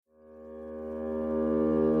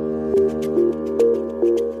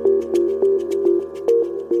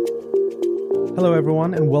Hello,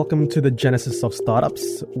 everyone, and welcome to the Genesis of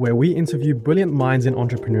Startups, where we interview brilliant minds in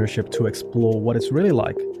entrepreneurship to explore what it's really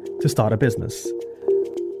like to start a business.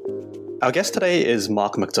 Our guest today is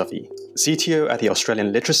Mark Macduffie, CTO at the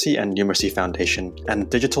Australian Literacy and Numeracy Foundation and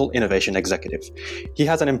Digital Innovation Executive. He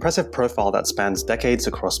has an impressive profile that spans decades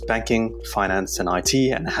across banking, finance, and IT,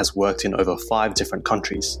 and has worked in over 5 different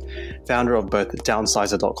countries. Founder of both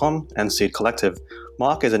Downsizer.com and Seed Collective,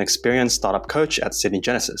 Mark is an experienced startup coach at Sydney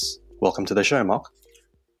Genesis. Welcome to the show, Mark.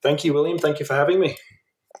 Thank you, William. Thank you for having me.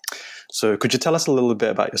 So could you tell us a little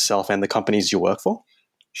bit about yourself and the companies you work for?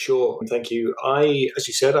 Sure. Thank you. As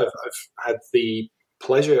you said, I've had the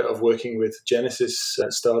pleasure of working with Genesis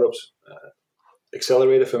Startups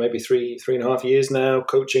Accelerator for maybe three and a half years now,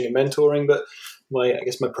 coaching and mentoring. But my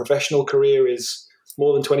professional career is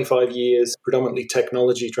more than 25 years, predominantly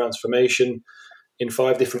technology transformation in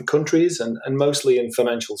 5 different countries and mostly in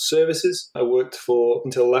financial services.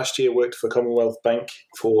 Until last year, worked for Commonwealth Bank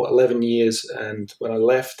for 11 years. And when I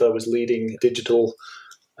left, I was leading digital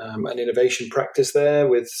and innovation practice there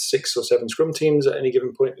with 6 or 7 scrum teams at any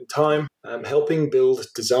given point in time, helping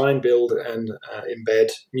design, build, and embed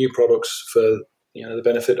new products for the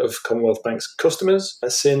benefit of Commonwealth Bank's customers.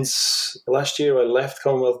 Since last year, I left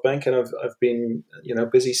Commonwealth Bank, and I've been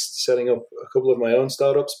busy setting up a couple of my own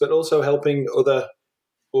startups, but also helping other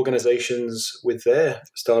organizations with their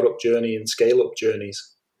startup journey and scale-up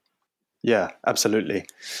journeys. Yeah, absolutely.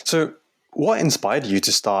 So, what inspired you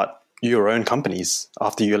to start your own companies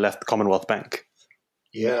after you left Commonwealth Bank?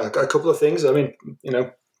 Yeah, a couple of things. I mean,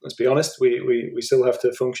 let's be honest, we still have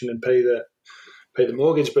to function and pay the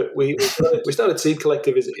mortgage, but we started Seed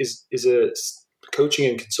Collective is a coaching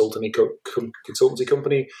and consultancy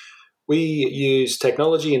company. We use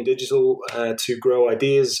technology and digital to grow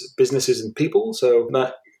ideas, businesses, and people. So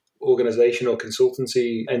that organization or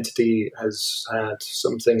consultancy entity has had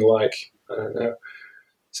something like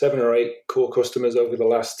 7 or 8 core customers over the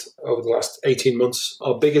last 18 months.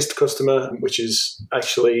 Our biggest customer, which is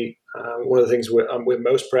actually one of the things we're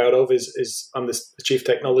most proud of, is I'm the Chief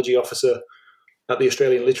Technology Officer at the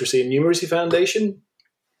Australian Literacy and Numeracy Foundation.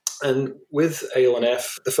 And with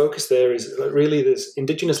ALNF, the focus there is that really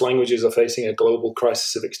Indigenous languages are facing a global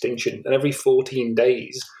crisis of extinction. And every 14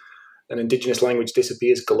 days, an Indigenous language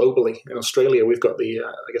disappears globally. In Australia, we've got the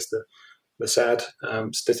sad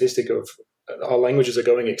statistic of our languages are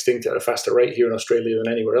going extinct at a faster rate here in Australia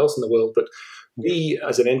than anywhere else in the world. But we,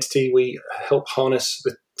 as an entity, we help harness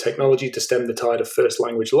the technology to stem the tide of first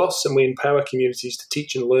language loss, and we empower communities to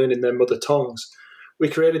teach and learn in their mother tongues. We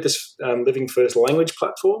created this Living First Language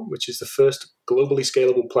platform, which is the first globally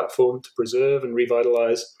scalable platform to preserve and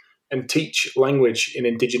revitalize and teach language in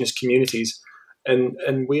Indigenous communities.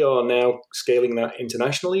 And we are now scaling that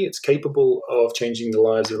internationally. It's capable of changing the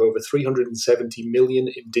lives of over 370 million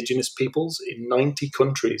Indigenous peoples in 90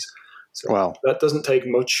 countries. So wow. That doesn't take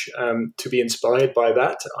much to be inspired by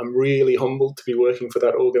that. I'm really humbled to be working for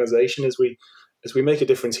that organization as we make a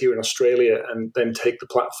difference here in Australia and then take the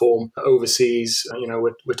platform overseas.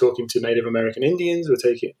 We're talking to Native American Indians, we're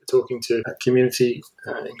talking to a community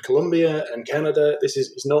in Colombia and Canada. This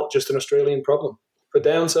is not just an Australian problem. For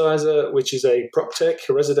Downsizer, which is a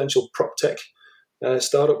residential prop tech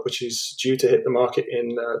startup, which is due to hit the market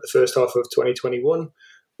in the first half of 2021,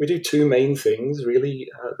 we do 2 main things, really.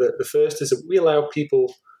 The first is that we allow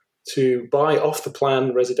people to buy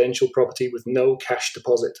off-the-plan residential property with no cash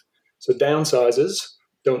deposit. So downsizers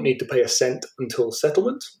don't need to pay a cent until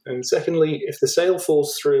settlement. And secondly, if the sale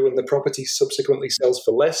falls through and the property subsequently sells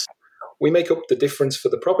for less, we make up the difference for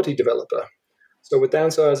the property developer. So with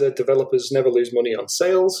Downsizer, developers never lose money on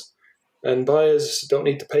sales, and buyers don't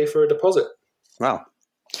need to pay for a deposit. Wow.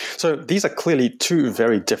 So these are clearly 2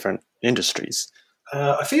 very different industries.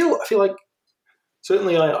 I feel like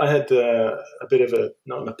certainly I had a bit of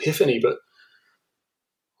not an epiphany, but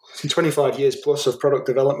 25 years plus of product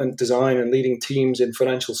development, design, and leading teams in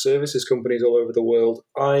financial services companies all over the world.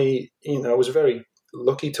 I was very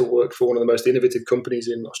lucky to work for one of the most innovative companies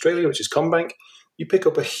in Australia, which is CommBank. You pick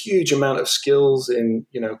up a huge amount of skills in,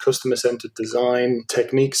 customer-centered design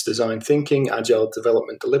techniques, design thinking, agile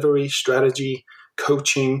development delivery, strategy,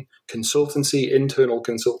 coaching, consultancy, internal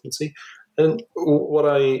consultancy. And what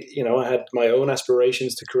I had my own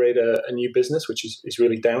aspirations to create a new business, which is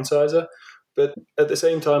really Downsizer. But at the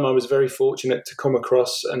same time, I was very fortunate to come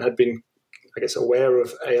across and had been, aware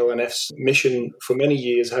of ALNF's mission for many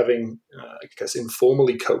years, having,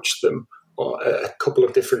 informally coached them a couple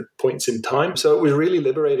of different points in time. So it was really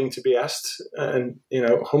liberating to be asked, and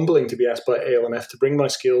humbling to be asked by ALNF to bring my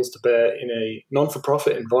skills to bear in a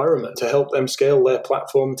non-for-profit environment to help them scale their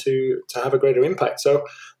platform to have a greater impact. So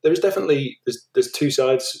there's definitely there's two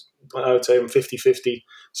sides. I would say I'm 50-50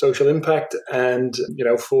 social impact and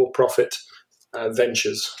for-profit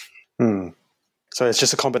ventures. So it's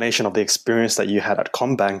just a combination of the experience that you had at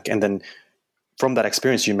Combank, and then from that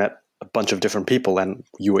experience you met a bunch of different people and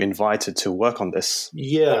you were invited to work on this.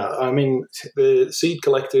 Yeah, I mean, the Seed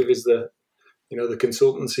Collective is the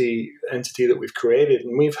consultancy entity that we've created,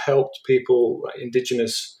 and we've helped people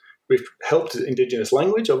we've helped Indigenous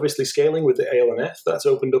language, obviously scaling with the ALNF. That's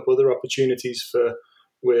opened up other opportunities for.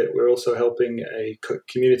 We're also helping a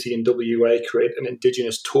community in WA create an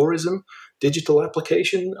Indigenous tourism digital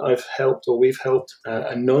application. We've helped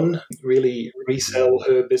a nun really resell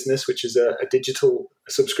her business, which is a digital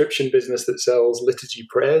subscription business that sells liturgy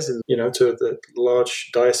prayers to the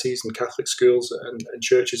large dioceses and Catholic schools and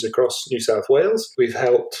churches across New South Wales. We've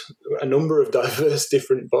helped a number of diverse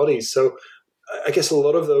different bodies. So I guess a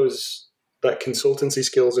lot of that consultancy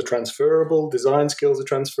skills are transferable, design skills are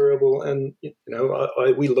transferable, and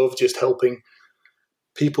we love just helping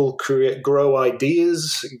people grow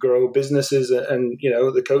ideas, grow businesses, and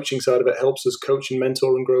the coaching side of it helps us coach and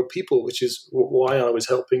mentor and grow people, which is why I was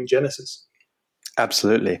helping Genesis.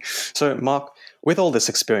 Absolutely. So, Mark, with all this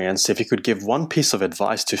experience, if you could give one piece of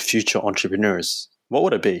advice to future entrepreneurs, what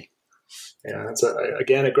would it be? Yeah, that's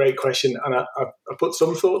again a great question, and I put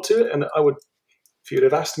some thought to it, and I would. If you'd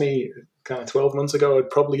have asked me kind of 12 months ago,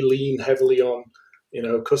 I'd probably lean heavily on,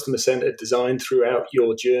 customer-centered design throughout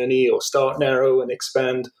your journey, or start narrow and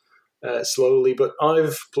expand slowly. But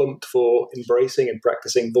I've plumped for embracing and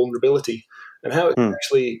practicing vulnerability and how to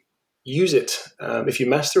actually use it. If you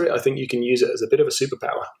master it, I think you can use it as a bit of a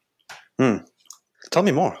superpower. Tell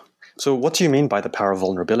me more. So what do you mean by the power of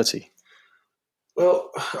vulnerability?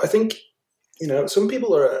 Well, I think, some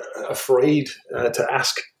people are afraid to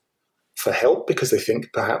ask for help because they think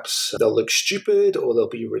perhaps they'll look stupid or they'll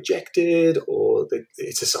be rejected or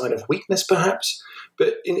it's a sign of weakness perhaps.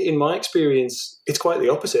 But in my experience, it's quite the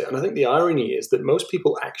opposite. And I think the irony is that most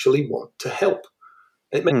people actually want to help.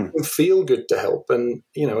 It makes them feel good to help. And,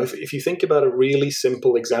 if you think about a really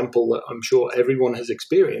simple example that I'm sure everyone has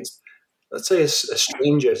experienced, let's say a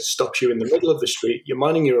stranger stops you in the middle of the street, you're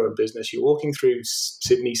minding your own business, you're walking through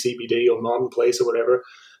Sydney CBD or Martin Place or whatever,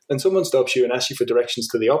 and someone stops you and asks you for directions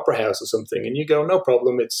to the Opera House or something, and you go, no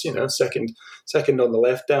problem, it's, second on the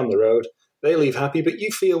left down the road. They leave happy, but you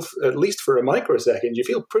feel, at least for a microsecond, you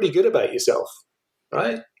feel pretty good about yourself,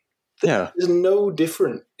 right? Yeah. There's no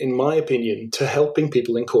different, in my opinion, to helping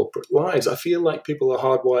people in corporate lives. I feel like people are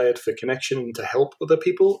hardwired for connection and to help other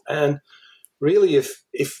people, and really,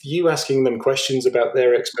 if you asking them questions about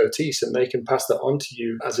their expertise and they can pass that on to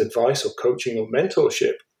you as advice or coaching or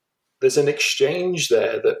mentorship, there's an exchange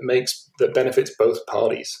there that benefits both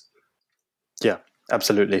parties. Yeah,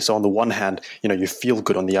 absolutely. So on the one hand, you feel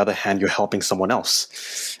good. On the other hand, you're helping someone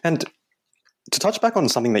else. And to touch back on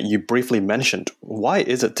something that you briefly mentioned, why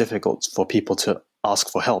is it difficult for people to ask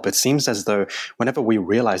for help? It seems as though whenever we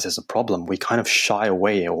realize there's a problem, we kind of shy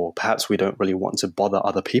away, or perhaps we don't really want to bother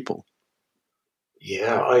other people.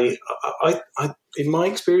 Yeah, I in my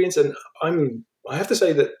experience, and I have to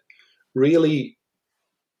say that really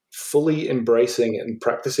fully embracing and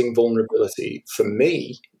practicing vulnerability for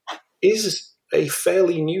me is a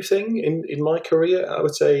fairly new thing in my career. I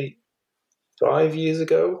would say 5 years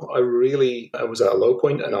ago, I was at a low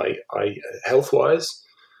point, and I health-wise,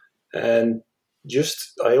 and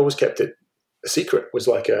I always kept it a secret. Was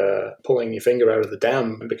like pulling your finger out of the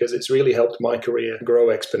dam, because it's really helped my career grow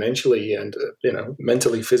exponentially, and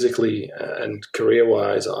mentally, physically, and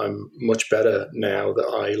career-wise, I'm much better now that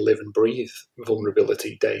I live and breathe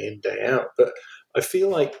vulnerability day in, day out. But I feel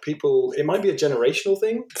like it might be a generational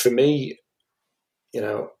thing. For me,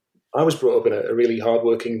 I was brought up in a really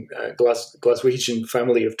hardworking Glaswegian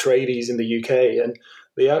family of tradies in the UK, and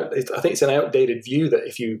I think it's an outdated view that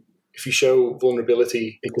if you show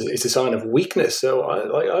vulnerability, it's a sign of weakness. So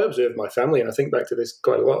I observe my family, and I think back to this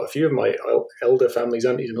quite a lot. A few of my elder families,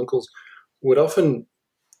 aunties and uncles, would often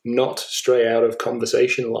not stray out of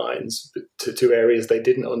conversation lines to areas they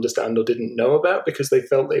didn't understand or didn't know about because they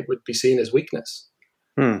felt they would be seen as weakness.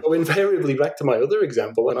 So invariably, back to my other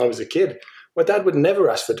example, when I was a kid, my dad would never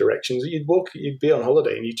ask for directions. You'd be on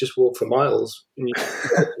holiday and you'd just walk for miles. And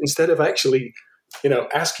instead of actually,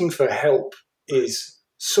 asking for help is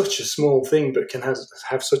such a small thing, but can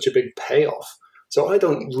have such a big payoff. So I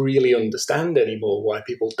don't really understand anymore why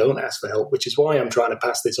people don't ask for help, which is why I'm trying to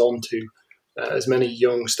pass this on to as many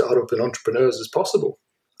young startup and entrepreneurs as possible.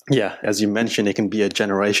 Yeah, as you mentioned, it can be a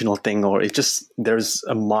generational thing, or there's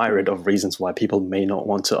a myriad of reasons why people may not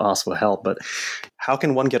want to ask for help. But how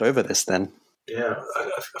can one get over this then? Yeah,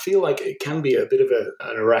 I feel like it can be a bit of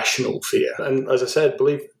an irrational fear. And as I said,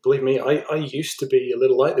 believe me, I used to be a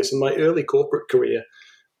little like this. In my early corporate career,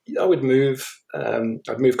 I would I'd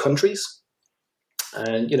move countries,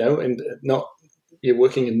 and not you're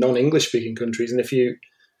working in non-English speaking countries, and if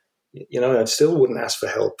I still wouldn't ask for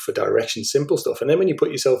help for direction, simple stuff. And then when you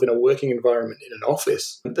put yourself in a working environment in an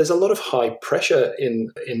office, there's a lot of high pressure in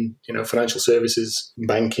financial services,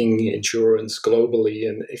 banking, insurance globally.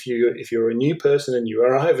 And if you're a new person and you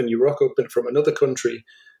arrive and you rock up from another country,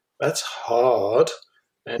 that's hard.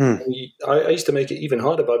 And I used to make it even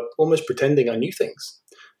harder by almost pretending I knew things.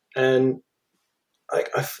 And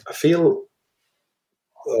I feel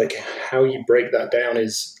like how you break that down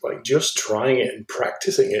is like just trying it and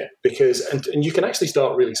practicing it, because and you can actually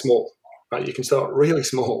start really small, right? You can start really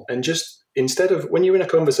small, and just instead of when you're in a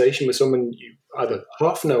conversation with someone you either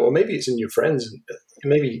half know or maybe it's in your friends,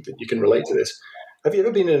 and maybe you can relate to this. Have you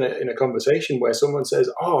ever been in a conversation where someone says,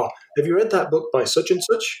 "Oh, have you read that book by such and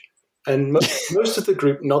such?" And most of the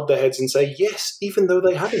group nod their heads and say yes, even though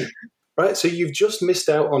they haven't, right? So you've just missed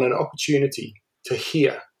out on an opportunity to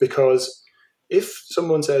hear, because if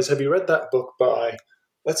someone says, "Have you read that book by,"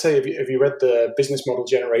 let's say, have you read the Business Model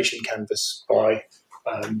Generation Canvas by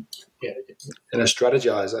a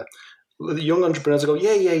strategizer? The young entrepreneurs will go,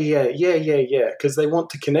 yeah, because they want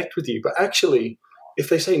to connect with you. But actually, if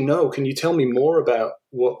they say no, can you tell me more about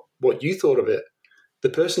what you thought of it? The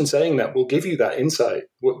person saying that will give you that insight.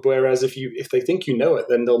 Whereas if they think you know it,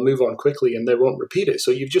 then they'll move on quickly and they won't repeat it.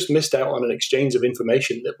 So you've just missed out on an exchange of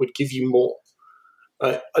information that would give you more.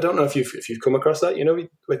 I don't know if you've come across that.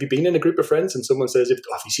 Have you been in a group of friends and someone says, "Have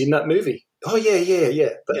you seen that movie?" Oh, yeah.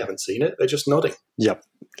 They haven't seen it. They're just nodding. Yep.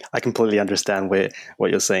 I completely understand what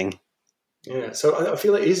you're saying. Yeah. So I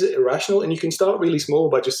feel it is irrational, and you can start really small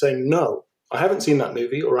by just saying, "No, I haven't seen that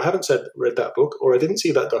movie, or I haven't read that book, or I didn't see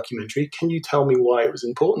that documentary. Can you tell me why it was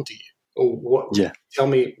important to you? Or what? Yeah. Tell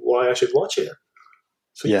me why I should watch it."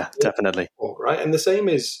 So yeah, definitely. All right. And the same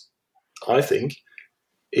is, I think,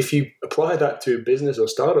 if you apply that to business or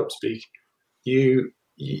startup speak, you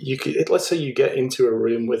could, let's say you get into a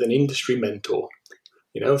room with an industry mentor,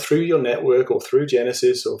 through your network or through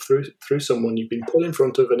Genesis or through someone, you've been put in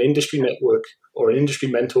front of an industry network or an industry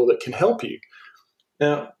mentor that can help you.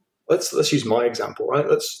 Now, let's use my example, right?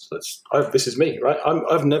 This is me, right?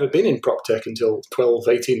 I've never been in prop tech until 12,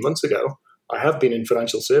 18 months ago. I have been in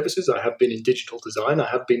financial services. I have been in digital design. I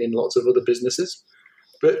have been in lots of other businesses.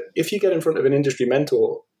 But if you get in front of an industry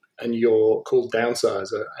mentor and you're called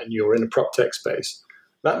downsizer and you're in a prop tech space,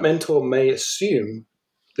 that mentor may assume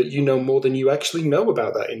that you know more than you actually know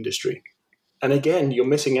about that industry. And again, you're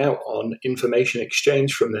missing out on information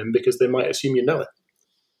exchange from them because they might assume you know it.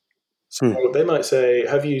 So they might say,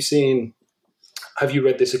 have you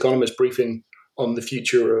read this economist briefing on the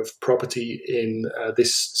future of property in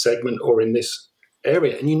this segment or in this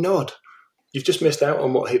area? And you nod. You've just missed out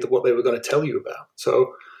on what they were going to tell you about.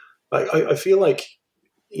 So I feel like,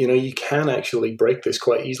 you can actually break this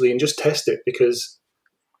quite easily and just test it, because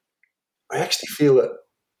I actually feel that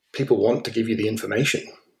people want to give you the information.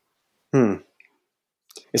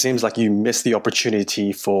 It seems like you miss the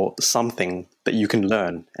opportunity for something that you can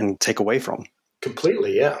learn and take away from.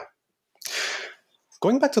 Completely, yeah.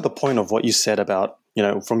 Going back to the point of what you said about,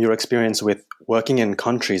 from your experience with working in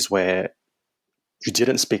countries where you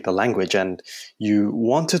didn't speak the language and you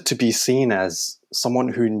wanted to be seen as someone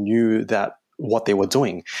who knew that what they were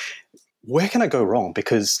doing. Where can I go wrong?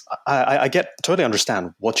 Because I totally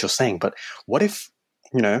understand what you're saying, but what if,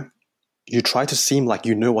 you try to seem like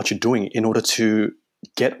you know what you're doing in order to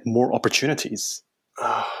get more opportunities?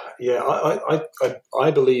 Yeah,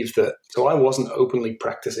 I believe that. So I wasn't openly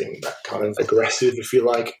practicing that kind of aggressive, if you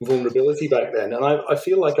like, vulnerability back then. And I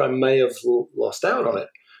feel like I may have lost out on it.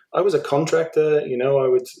 I was a contractor, I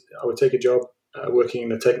would take a job working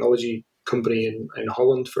in a technology company in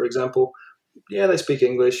Holland, for example. Yeah, they speak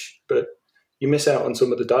English, but you miss out on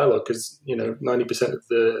some of the dialogue because 90% of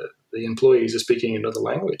the employees are speaking another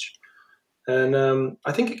language, and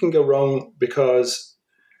I think it can go wrong because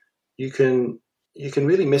you can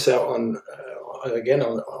really miss out on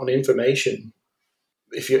information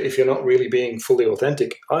if you're not really being fully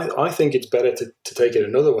authentic. I think it's better to take it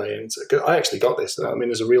another way. And I actually got this. I mean,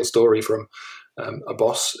 there's a real story from a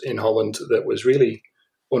boss in Holland that was really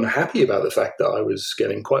unhappy about the fact that I was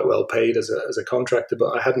getting quite well paid as a contractor,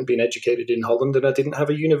 but I hadn't been educated in Holland and I didn't have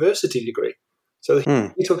a university degree. So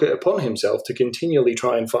he took it upon himself to continually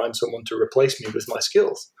try and find someone to replace me with my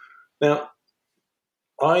skills. Now,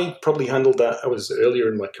 I probably handled that. I was earlier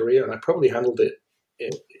in my career, and I probably handled it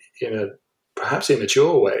in a perhaps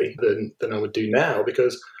immature way than I would do now,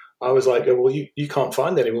 because I was like, oh, well, you can't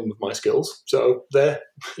find anyone with my skills, so there,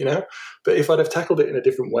 you know. But if I'd have tackled it in a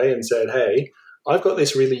different way and said, hey, I've got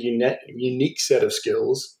this really unique set of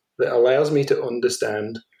skills that allows me to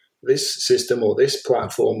understand this system or this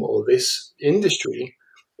platform or this industry,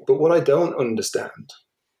 but what I don't understand,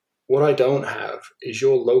 what I don't have, is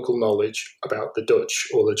your local knowledge about the Dutch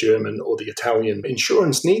or the German or the Italian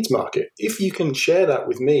insurance needs market. If you can share that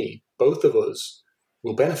with me, both of us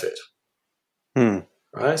will benefit.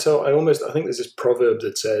 Right? So I think there's this proverb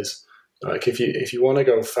that says, like, if you want to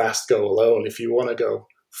go fast, go alone. If you want to go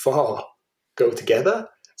far, go together.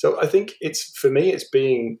 So I think for me, it's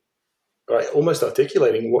being right, almost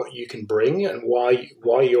articulating what you can bring and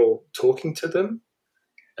why you're talking to them,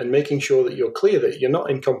 and making sure that you're clear that you're not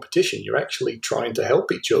in competition. You're actually trying to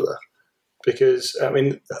help each other. Because, I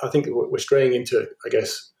mean, I think we're straying into, I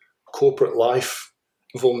guess, corporate life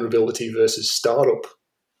vulnerability versus startup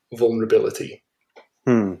vulnerability.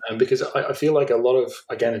 And because I feel like a lot of,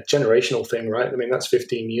 again, a generational thing, right? I mean, that's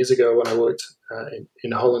 15 years ago when I worked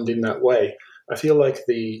in Holland in that way. I feel like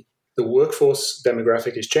the workforce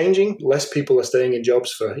demographic is changing. Less people are staying in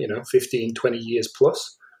jobs for, 15, 20 years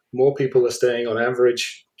plus. More people are staying on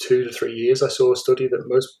average 2 to 3 years. I saw a study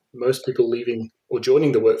that most people leaving or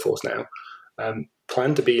joining the workforce now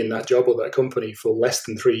plan to be in that job or that company for less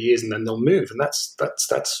than 3 years, and then they'll move. And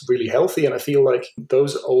that's really healthy. And I feel like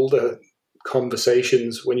those older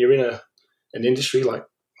conversations, when you're in an industry like,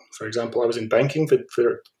 for example, I was in banking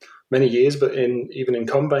for many years, but even in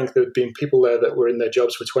Combank, there had been people there that were in their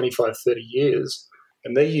jobs for 25, 30 years,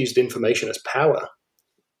 and they used information as power.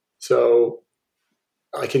 So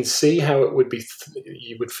I can see how it would be,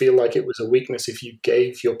 you would feel like it was a weakness if you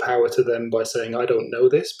gave your power to them by saying, I don't know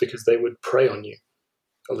this, because they would prey on you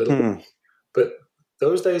a little bit. But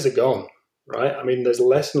those days are gone, right? I mean, there's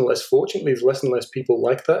less and less, fortunately, there's less and less people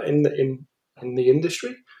like that in the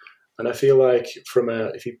industry. And I feel like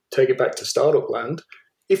if you take it back to startup land,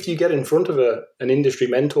 if you get in front of an industry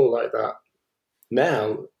mentor like that,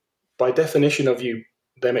 now, by definition of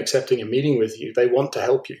them accepting a meeting with you, they want to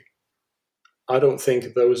help you. I don't think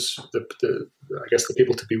the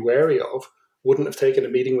people to be wary of wouldn't have taken a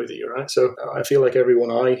meeting with you, right? So I feel like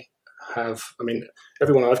everyone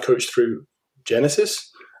I've coached through Genesis,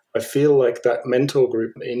 I feel like that mentor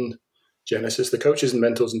group in Genesis, the coaches and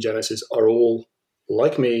mentors in Genesis are all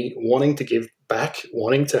like me, wanting to give back,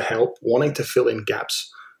 wanting to help, wanting to fill in gaps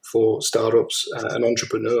for startups and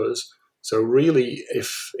entrepreneurs. So really,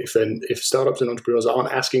 if startups and entrepreneurs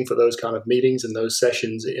aren't asking for those kind of meetings and those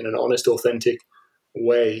sessions in an honest, authentic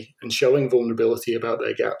way and showing vulnerability about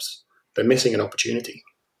their gaps, they're missing an opportunity.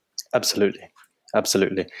 Absolutely.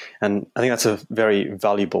 And I think that's a very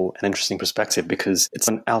valuable and interesting perspective, because it's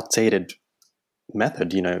an outdated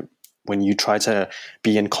method, when you try to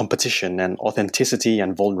be in competition, and authenticity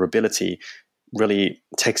and vulnerability really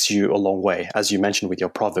takes you a long way. As you mentioned with your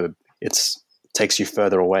proverb, it takes you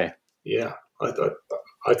further away. Yeah, I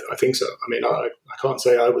think so. I mean, I can't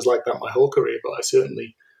say I was like that my whole career, but I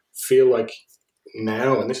certainly feel like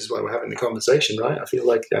now, and this is why we're having the conversation, right? I feel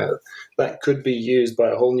like that could be used by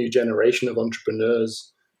a whole new generation of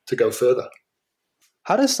entrepreneurs to go further.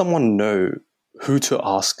 How does someone know who to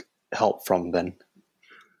ask help from then?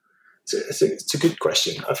 It's a good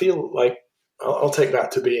question. I feel like I'll take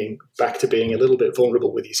that back to being a little bit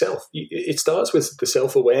vulnerable with yourself. It starts with the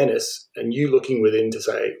self-awareness and you looking within to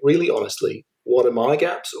say, really honestly, what are my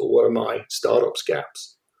gaps or what are my startup's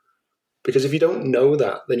gaps? Because if you don't know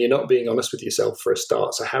that, then you're not being honest with yourself for a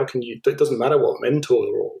start. So how can you, it doesn't matter what mentor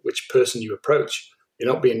or which person you approach,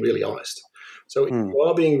 you're not being really honest. So if you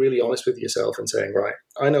are being really honest with yourself and saying, right,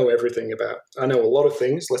 I know a lot of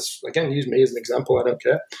things. Let's, again, use me as an example. I don't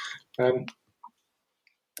care.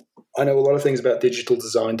 I know a lot of things about digital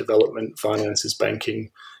design, development, finances,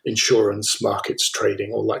 banking, insurance, markets,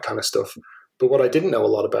 trading, all that kind of stuff. But what I didn't know a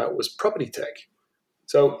lot about was property tech.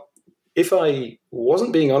 So if I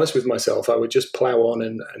wasn't being honest with myself, I would just plow on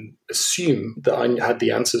and assume that I had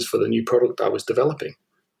the answers for the new product I was developing.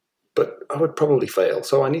 But I would probably fail.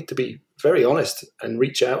 So I need to be very honest and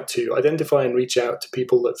identify and reach out to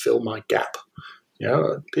people that fill my gap.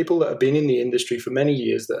 People that have been in the industry for many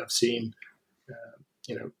years, that have seen,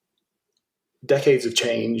 decades of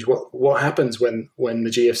change. What happens when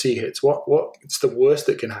the GFC hits? What's the worst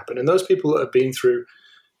that can happen? And those people that have been through,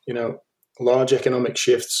 large economic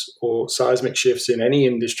shifts or seismic shifts in any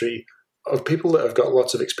industry, of people that have got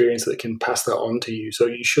lots of experience that can pass that on to you. So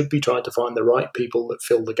you should be trying to find the right people that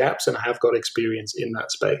fill the gaps and have got experience in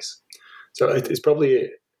that space. So it's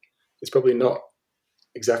probably not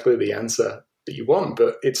exactly the answer that you want,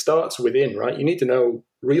 but it starts within, right? You need to know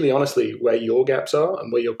really honestly where your gaps are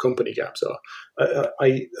and where your company gaps are.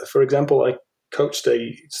 For example, I coached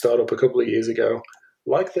a startup a couple of years ago,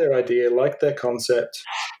 liked their idea, liked their concept,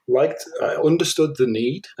 understood the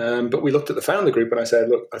need, but we looked at the founder group and I said,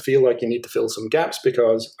 look, I feel like you need to fill some gaps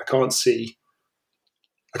because I can't see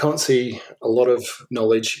a lot of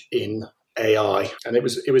knowledge in AI. And it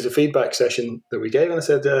was a feedback session that we gave, and I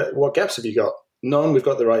said, what gaps have you got? None, we've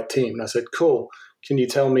got the right team. And I said, cool, can you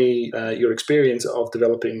tell me your experience of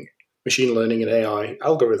developing machine learning and AI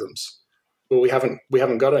algorithms? Well, we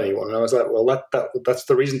haven't got anyone. And I was like, well, that's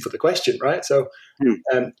the reason for the question, right? So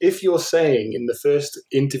if you're saying in the first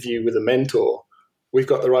interview with a mentor, we've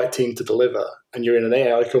got the right team to deliver, and you're in an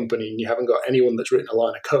AI company and you haven't got anyone that's written a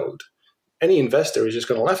line of code, any investor is just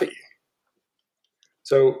going to laugh at you.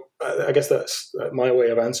 So I guess that's my way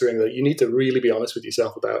of answering that. You need to really be honest with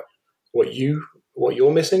yourself about what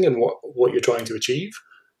you're missing and what you're trying to achieve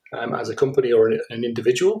as a company or an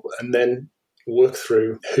individual, and then work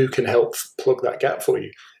through who can help plug that gap for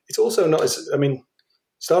you. It's also not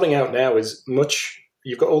starting out now is much,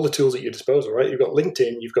 you've got all the tools at your disposal, right? You've got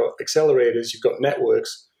LinkedIn, you've got accelerators, you've got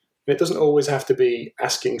networks. And it doesn't always have to be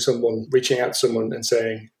reaching out to someone and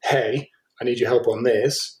saying, hey, I need your help on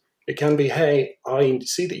this. It can be, hey, I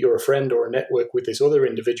see that you're a friend or a network with this other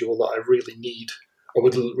individual that I really need or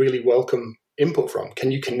would really welcome input from.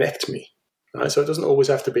 Can you connect me? Right? So it doesn't always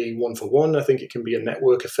have to be one for one. I think it can be a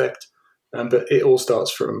network effect, but it all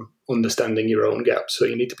starts from understanding your own gaps. So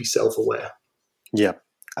you need to be self-aware. Yeah,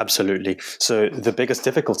 absolutely. So the biggest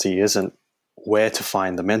difficulty isn't where to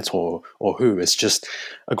find the mentor or who. It's just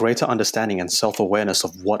a greater understanding and self-awareness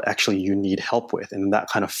of what actually you need help with. And that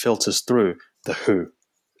kind of filters through the who.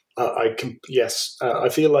 Yes. I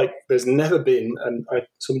feel like there's never been, and I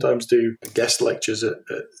sometimes do guest lectures at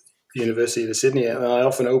the University of Sydney, and I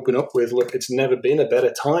often open up with, look, it's never been a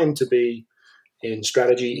better time to be in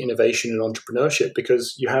strategy, innovation, and entrepreneurship,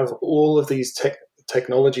 because you have all of these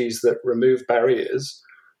technologies that remove barriers,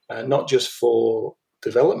 not just for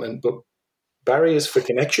development, but barriers for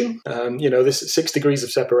connection. This 6 degrees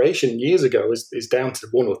of separation years ago is down to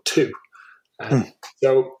 1 or 2.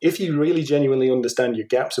 So if you really genuinely understand your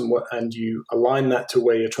gaps and you align that to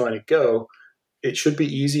where you're trying to go, it should be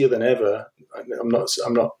easier than ever. I'm not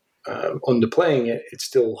underplaying it. It's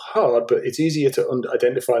still hard, but it's easier to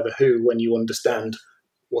identify the who when you understand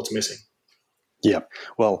what's missing. Yeah.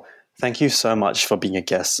 Well, thank you so much for being a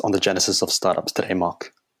guest on the Genesis of Startups today,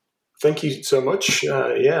 Mark. Thank you so much.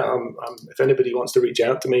 If anybody wants to reach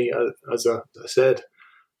out to me, as I said,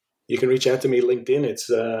 you can reach out to me LinkedIn. It's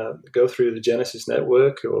go through the Genesis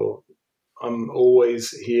Network, or I'm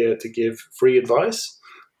always here to give free advice.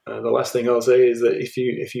 The last thing I'll say is that if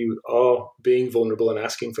you are being vulnerable and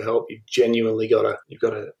asking for help, you've got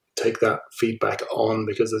to take that feedback on,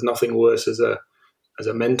 because there's nothing worse as a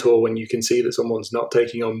mentor when you can see that someone's not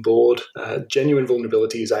taking on board. Genuine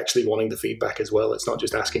vulnerability is actually wanting the feedback as well. It's not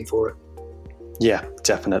just asking for it. Yeah,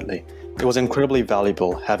 definitely. It was incredibly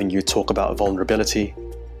valuable having you talk about vulnerability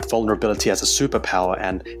as a superpower,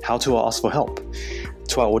 and how to ask for help.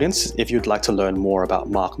 To our audience, if you'd like to learn more about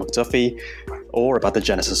Mark Macduffie or about the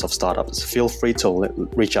Genesis of Startups, feel free to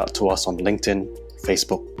reach out to us on LinkedIn,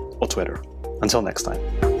 Facebook, or Twitter. Until next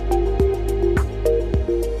time.